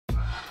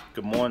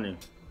Good morning.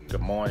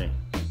 Good morning.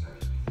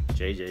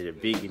 JJ the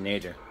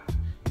Veganator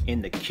in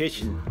the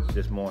kitchen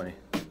this morning.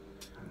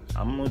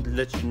 I'm going to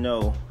let you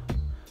know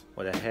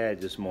what I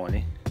had this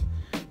morning.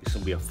 It's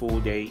going to be a full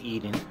day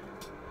eating.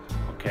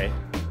 Okay?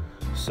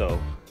 So,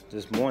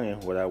 this morning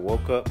when I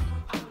woke up,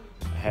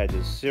 I had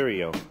this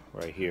cereal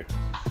right here.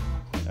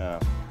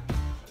 And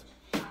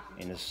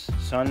it's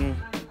Sunrise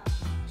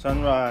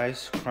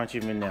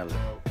Crunchy Vanilla.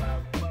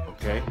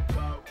 Okay?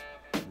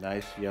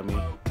 Nice,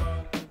 yummy,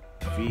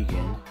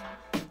 vegan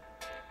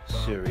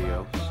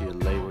cereal. See the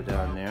label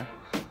down there.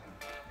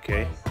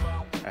 Okay,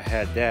 I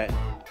had that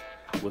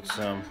with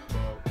some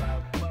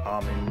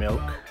almond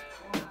milk,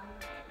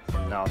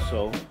 and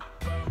also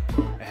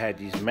I had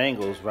these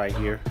mangoes right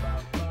here.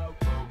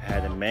 I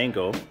had a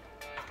mango.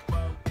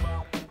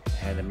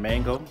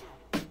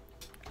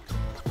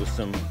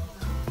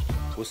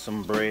 With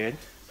some bread.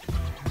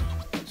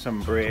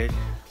 Some bread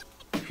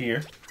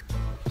here.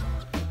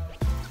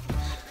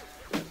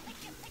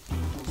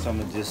 Some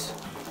of this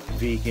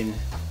vegan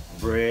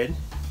bread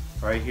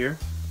right here.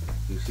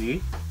 You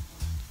see?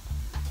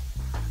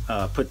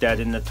 Put that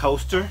in the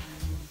toaster,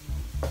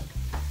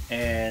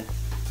 and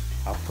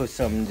I'll put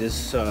some of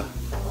this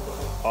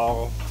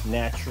all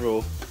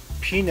natural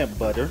peanut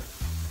butter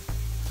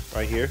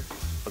right here.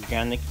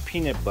 Organic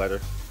peanut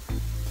butter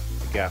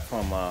I got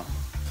from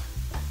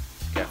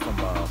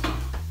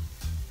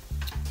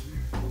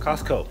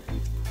Costco.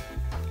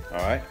 All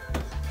right.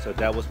 So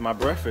that was my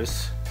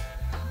breakfast.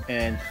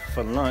 And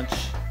for lunch,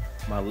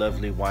 my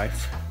lovely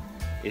wife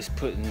is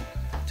putting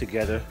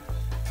together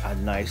a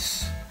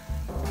nice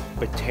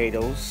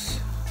potatoes,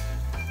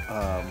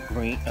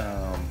 green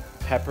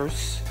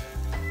peppers,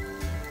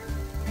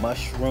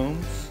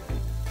 mushrooms,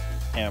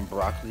 and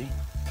broccoli.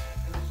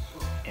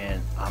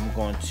 And I'm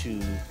going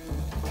to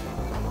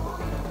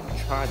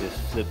try to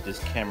flip this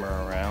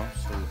camera around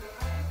so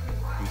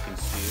you can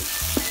see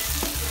it.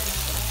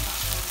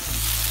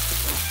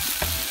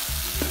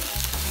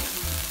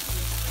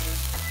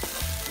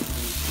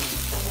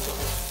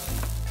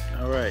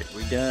 Alright,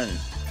 we're done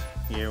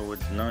here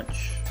with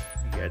lunch.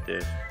 We got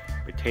the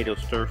potato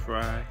stir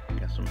fry,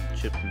 got some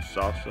chips and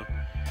salsa.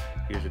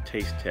 Here's a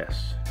taste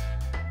test.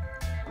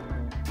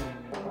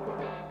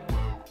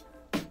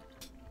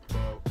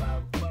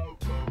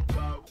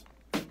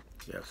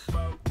 Yes,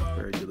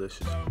 very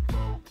delicious.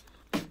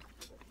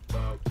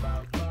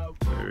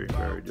 Very,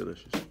 very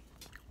delicious.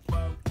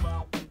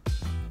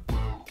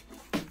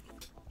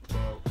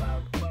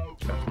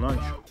 That's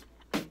lunch.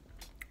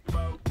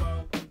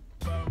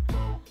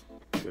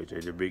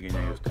 JJ the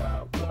Veganator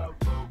style. Wow,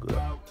 good.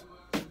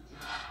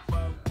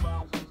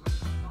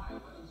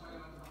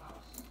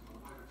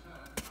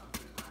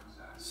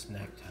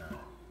 Snack time.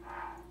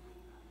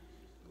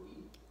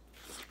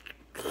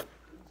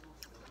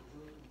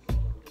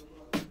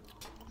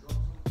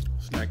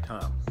 Snack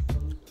time.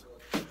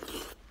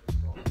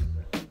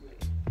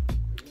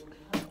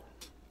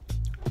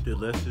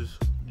 Delicious,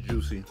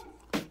 juicy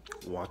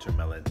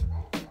watermelon.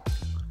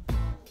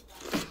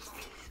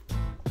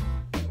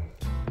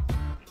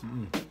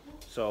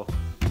 So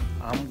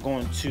I'm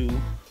going to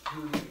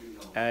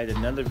add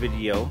another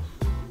video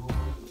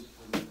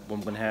what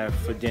I'm gonna have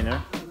for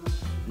dinner.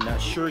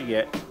 Not sure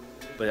yet,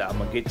 but I'm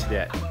gonna get to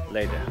that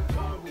later.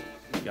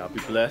 Y'all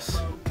be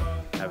blessed.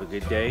 Have a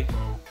good day,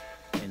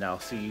 and I'll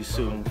see you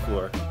soon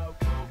for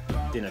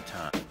dinner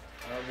time.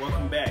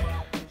 Welcome back.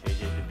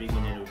 JJ the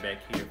Veganator back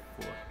here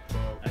for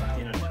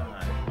dinner time.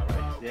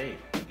 Alright, today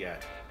we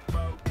got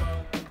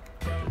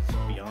this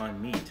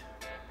Beyond Meat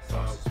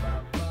sausage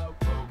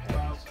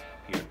patties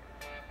here.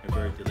 They're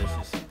very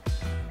delicious.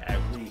 I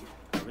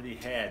really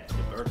had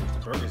the burgers. The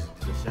burgers are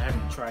delicious. I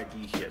haven't tried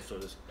these yet, so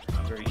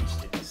I'm very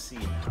interested to see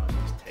how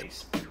these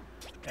taste.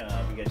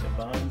 We got the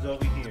buns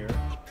over here,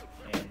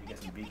 and we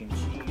got some vegan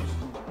cheese.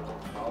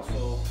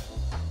 Also,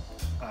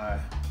 I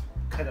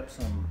cut up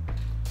some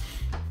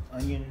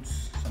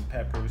onions, some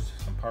peppers,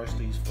 some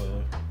parsleys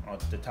for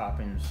the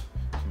toppings,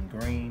 some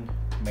green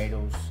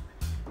tomatoes,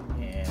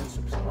 and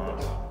some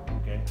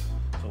cilantro. Okay,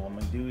 so what I'm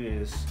gonna do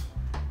is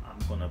I'm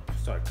gonna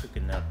start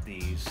cooking up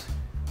these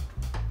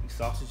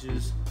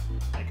sausages.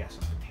 I got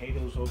some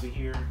potatoes over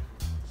here,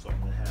 so I'm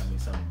gonna have me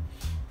some.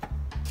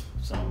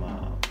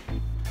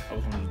 I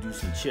was gonna do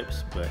some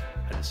chips, but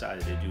I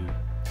decided to do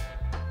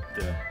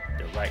the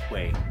right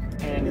way.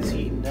 Pan is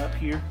heating up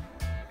here.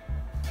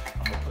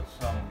 I'm gonna put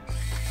some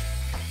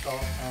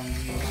salt on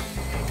these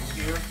eggs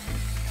here.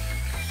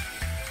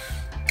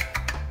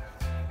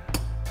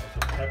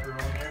 Some pepper on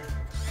there.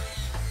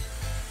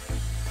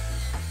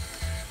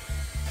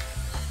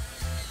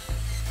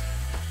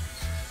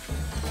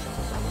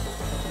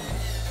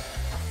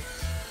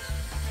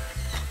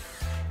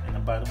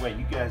 And by the way,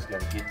 you guys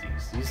gotta get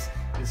these.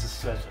 This is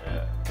such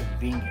a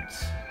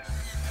convenience.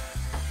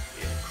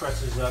 It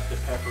crushes up the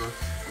pepper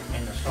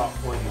and the salt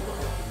for you.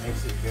 It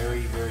makes it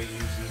very, very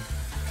easy.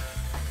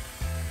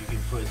 You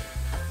can put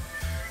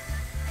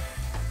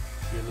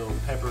your little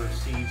pepper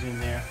seeds in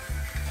there.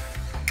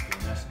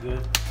 And that's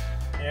good.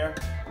 there.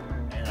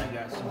 And I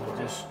got some of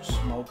this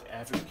smoked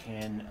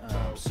African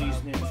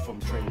seasoning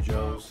from Trader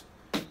Joe's.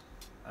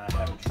 I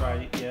haven't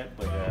tried it yet,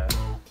 but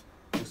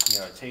we'll see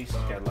how it tastes.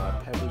 It's got a lot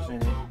of peppers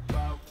in it.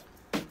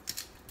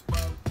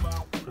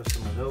 Put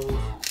some of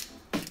those.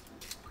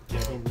 Put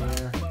that in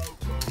there.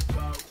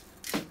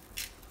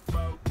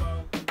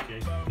 Okay,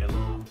 got a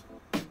little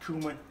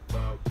cumin.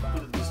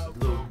 Put just a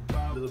little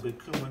bit of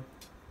cumin,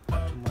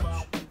 not too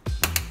much.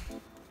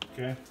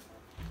 Okay.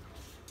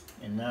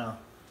 And now,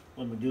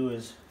 what I'm gonna do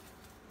is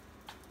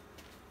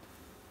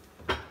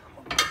I'm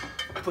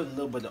gonna put a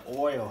little bit of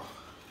oil,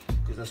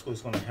 because that's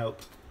what's gonna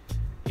help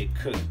it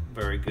cook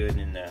very good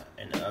in the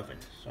oven.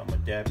 So I'm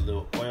gonna dab a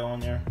little oil on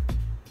there.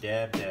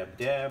 Dab, dab,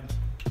 dab.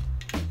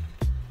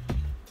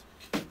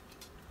 And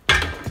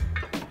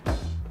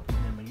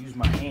I'm gonna use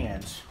my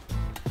hands,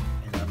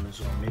 and I'm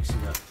just gonna mix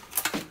it up.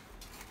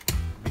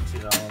 Mix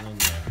it all in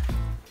there.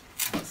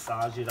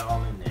 Massage it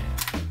all in there.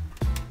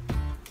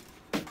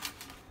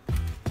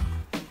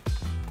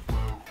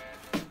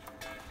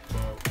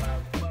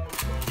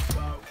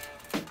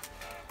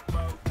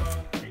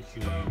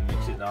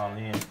 All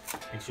in,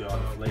 make sure all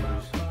the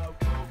flavors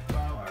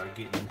are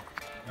getting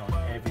on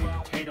every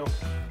potato.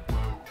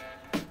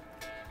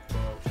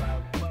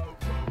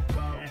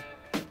 Okay.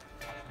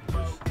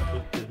 Just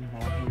put them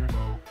on here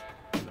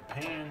in the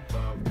pan.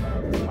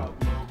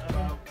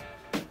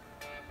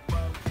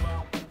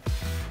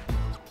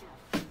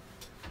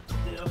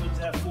 The oven's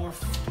at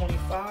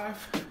 425,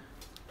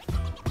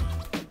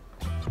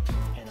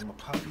 and I'm gonna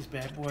pop these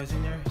bad boys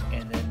in there,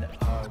 and then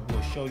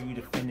we'll show you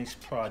the finished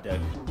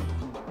product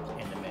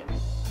in a minute.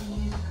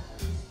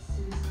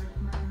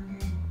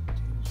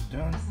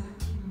 Done.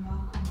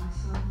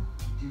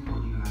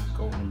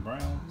 Golden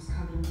brown.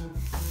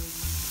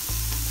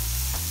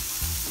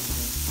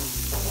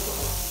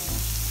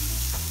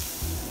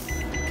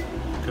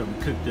 Come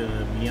cook the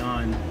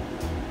Beyond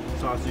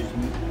sausage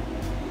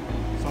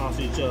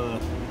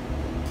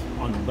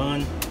on the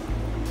bun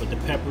with the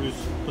peppers.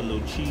 Put a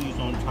little cheese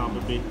on top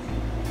of it.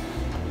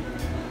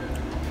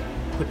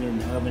 Put it in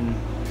the oven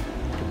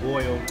to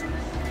boil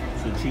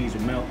so the cheese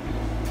will melt.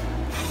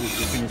 This is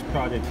the finished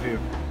product here.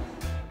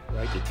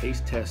 Like the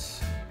taste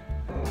test.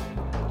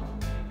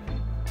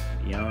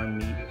 Beyond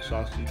Meat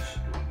sausage.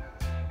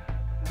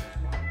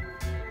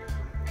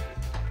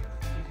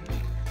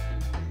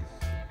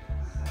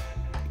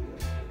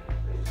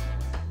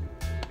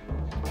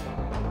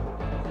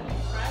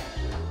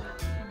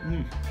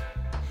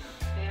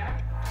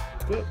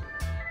 Good.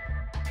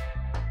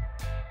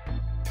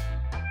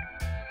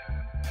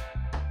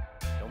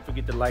 Don't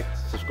forget to like,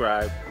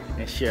 subscribe,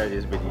 and share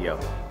this video.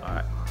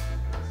 Alright.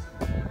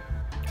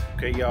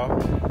 Okay, y'all.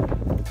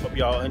 Hope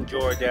y'all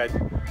enjoyed that,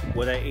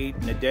 what I ate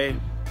in a day.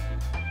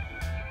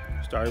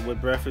 Started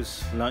with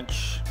breakfast,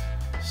 lunch,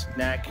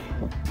 snack,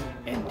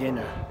 and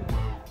dinner.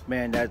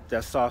 Man,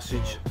 that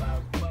sausage,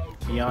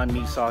 Beyond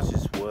Meat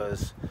sausage,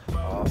 was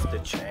off the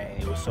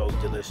chain. It was so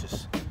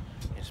delicious.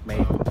 It's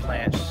made from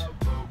plants.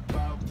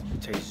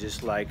 It tastes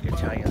just like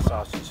Italian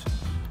sausage.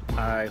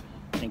 I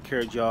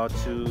encourage y'all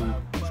to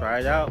try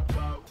it out.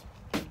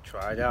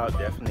 Try it out,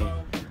 definitely.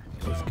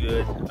 It was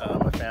good.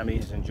 My family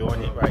is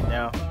enjoying it right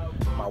now.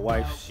 My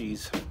wife,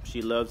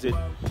 she loves it,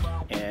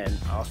 and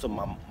also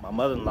my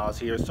mother-in-law's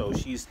here, so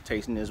she's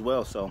tasting it as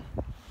well. So,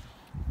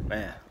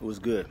 man, it was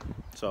good.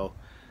 So,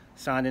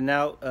 signing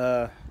out,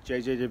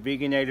 JJ the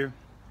Veganator.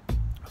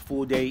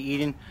 Full day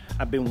eating.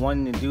 I've been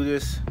wanting to do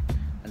this,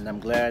 and I'm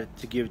glad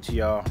to give it to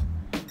y'all.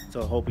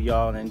 So, I hope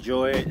y'all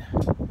enjoy it.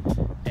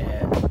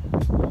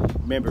 And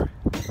remember,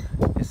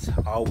 it's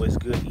always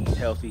good to eat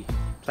healthy.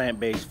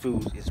 Plant-based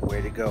food is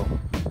where to go.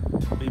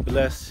 Be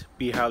blessed,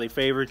 be highly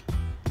favored,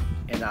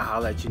 and I'll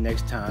holler at you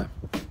next time.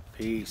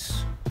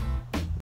 Peace.